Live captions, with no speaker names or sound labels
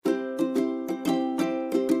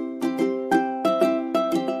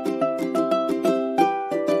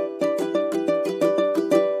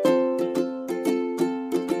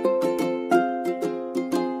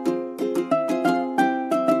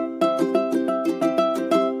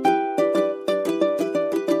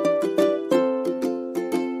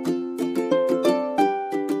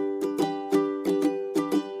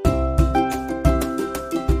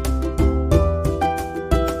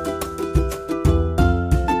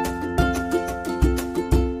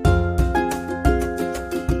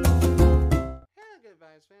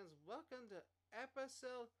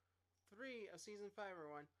episode 3 of season 5,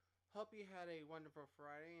 everyone. Hope you had a wonderful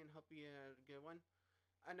Friday and hope you had a good one.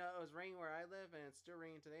 I know it was raining where I live and it's still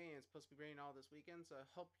raining today and it's supposed to be raining all this weekend, so I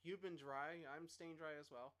hope you've been dry. I'm staying dry as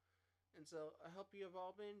well. And so I hope you have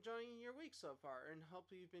all been enjoying your week so far and hope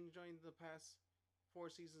you've been enjoying the past 4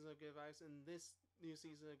 seasons of Good Vibes and this new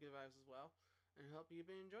season of Good Vibes as well. And hope you've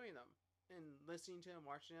been enjoying them and listening to them,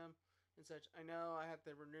 watching them, and such. I know I had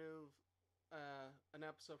to remove an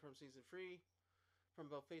episode from season 3 from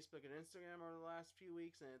both Facebook and Instagram over the last few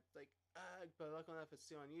weeks, and it's like, but luckily enough, it's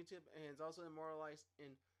still on YouTube, and it's also immortalized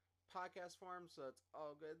in podcast form, so it's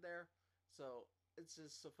all good there. So it's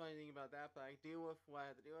just a funny thing about that, but I deal with what I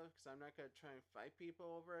have to deal with because I'm not gonna try and fight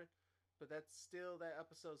people over it. But that's still that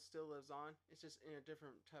episode still lives on. It's just in a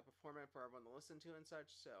different type of format for everyone to listen to and such.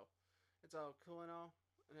 So it's all cool and all,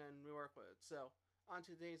 and then we work with it. So on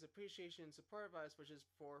to today's appreciation and support advice, which is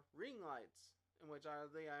for ring lights, in which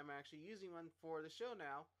I'm actually using one for the show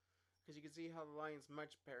now, because you can see how the lighting's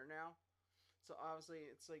much better now. So obviously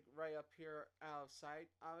it's like right up here out of sight,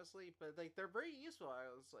 obviously, but like they're very useful,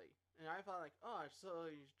 honestly. And I thought like, oh, I so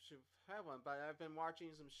should have one, but I've been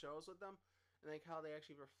watching some shows with them, and like how they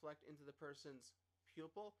actually reflect into the person's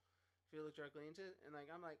pupil, if you look directly into it, and like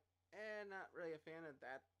I'm like, not really a fan of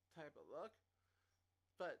that type of look.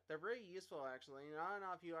 But they're very useful actually, and I don't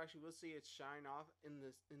know if you actually will see it shine off in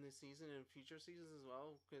this season and future seasons as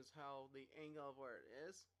well, because how the angle of where it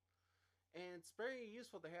is, and it's very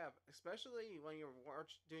useful to have, especially when you're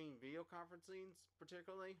doing video conferencing,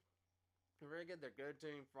 particularly. They're very good. They're good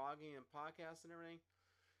doing vlogging and podcasts and everything,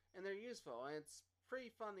 and they're useful, and it's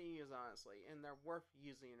pretty fun to use honestly, and they're worth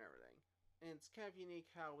using and everything. And it's kind of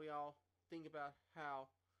unique how we all think about how,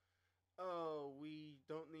 oh, we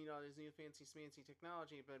don't need all this new fancy smancy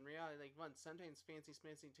technology, but in reality, like, one, sometimes fancy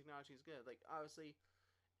smancy technology is good. Like, obviously,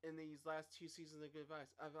 in these last 2 seasons of Good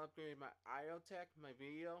Advice, I've upgraded my IO tech, my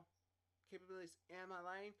video capabilities, and my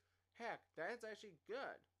lighting. Heck, that's actually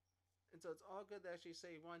good. And so it's all good to actually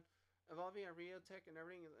say, one, evolving our video tech and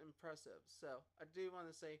everything is impressive. So I do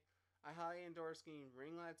want to say, I highly endorse getting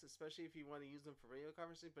ring lights, especially if you want to use them for video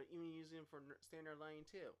conferencing, but even using them for standard lighting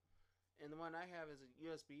too. And the one I have is a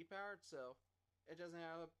USB powered, so it doesn't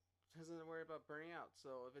worry about burning out.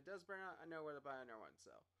 So if it does burn out, I know where to buy another one.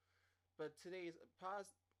 So, but today's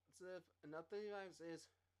positive and updated vibes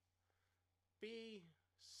is be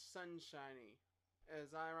sunshiny,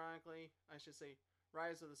 as ironically I should say,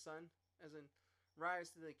 rise of the sun, as in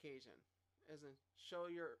rise to the occasion, as in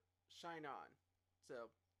show your shine on. So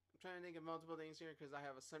I'm trying to think of multiple things here because I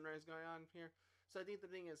have a sunrise going on here. So I think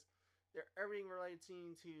the thing is, they're everything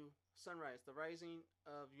relating to sunrise, the rising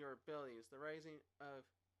of your abilities, the rising of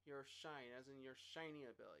your shine, as in your shining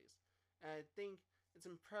abilities. And I think it's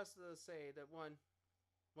impressive to say that one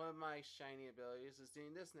of my shiny abilities is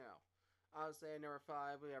doing this now. Honestly, I never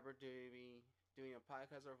thought I would ever be doing a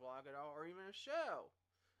podcast or vlog at all, or even a show.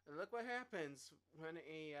 And look what happens when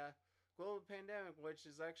a global pandemic, which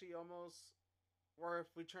is actually almost, or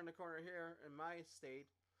if we turn the corner here in my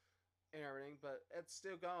state, and everything, but it's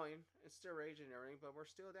still going. It's still raging and everything, but we're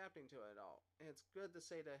still adapting to it all. And it's good to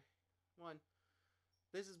say that, one,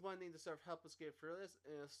 this is one thing to sort of help us get through this,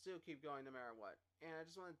 and it'll still keep going no matter what. And I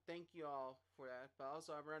just want to thank you all for that, but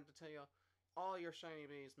also I wanted to tell you all your shiny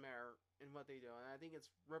abilities matter in what they do, and I think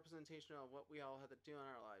it's representation of what we all have to do in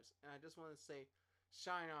our lives. And I just want to say,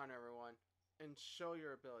 shine on everyone, and show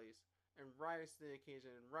your abilities, and rise to the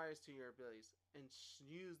occasion, and rise to your abilities, and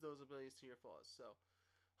use those abilities to your fullest. So,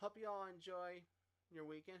 hope you all enjoy your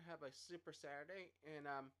weekend. Have a super Saturday. And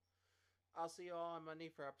I'll see you all on Monday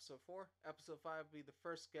for episode 4. Episode 5 will be the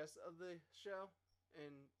first guest of the show.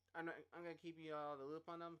 And I'm going to keep you all the loop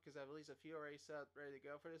on them because I have at least a few already set up, ready to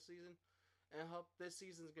go for this season. And I hope this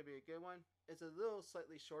season's going to be a good one. It's a little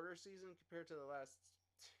slightly shorter season compared to the last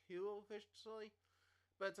 2 officially.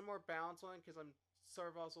 But it's a more balanced one because I'm sort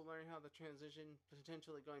of also learning how to transition,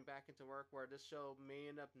 potentially going back into work, where this show may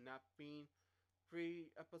end up not being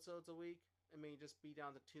 3 episodes a week. It may just be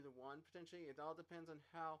down to 2 to 1 potentially. It all depends on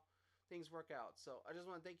how things work out. So I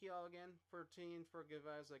just want to thank you all again for tuning in for Good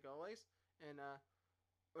Vibes like always. And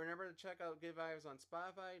remember to check out Good Vibes on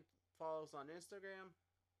Spotify. Follow us on Instagram,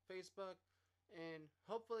 Facebook. And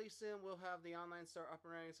hopefully soon we'll have the online store up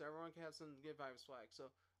and running so everyone can have some Good Vibes swag.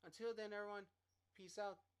 So until then, everyone, peace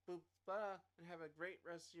out, boop, blah, and have a great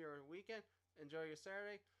rest of your weekend. Enjoy your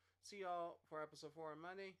Saturday. See you all for episode 4 on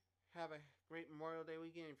Monday. Have a great Memorial Day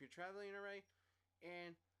weekend if you're traveling already.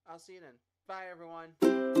 And I'll see you then. Bye,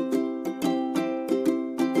 everyone.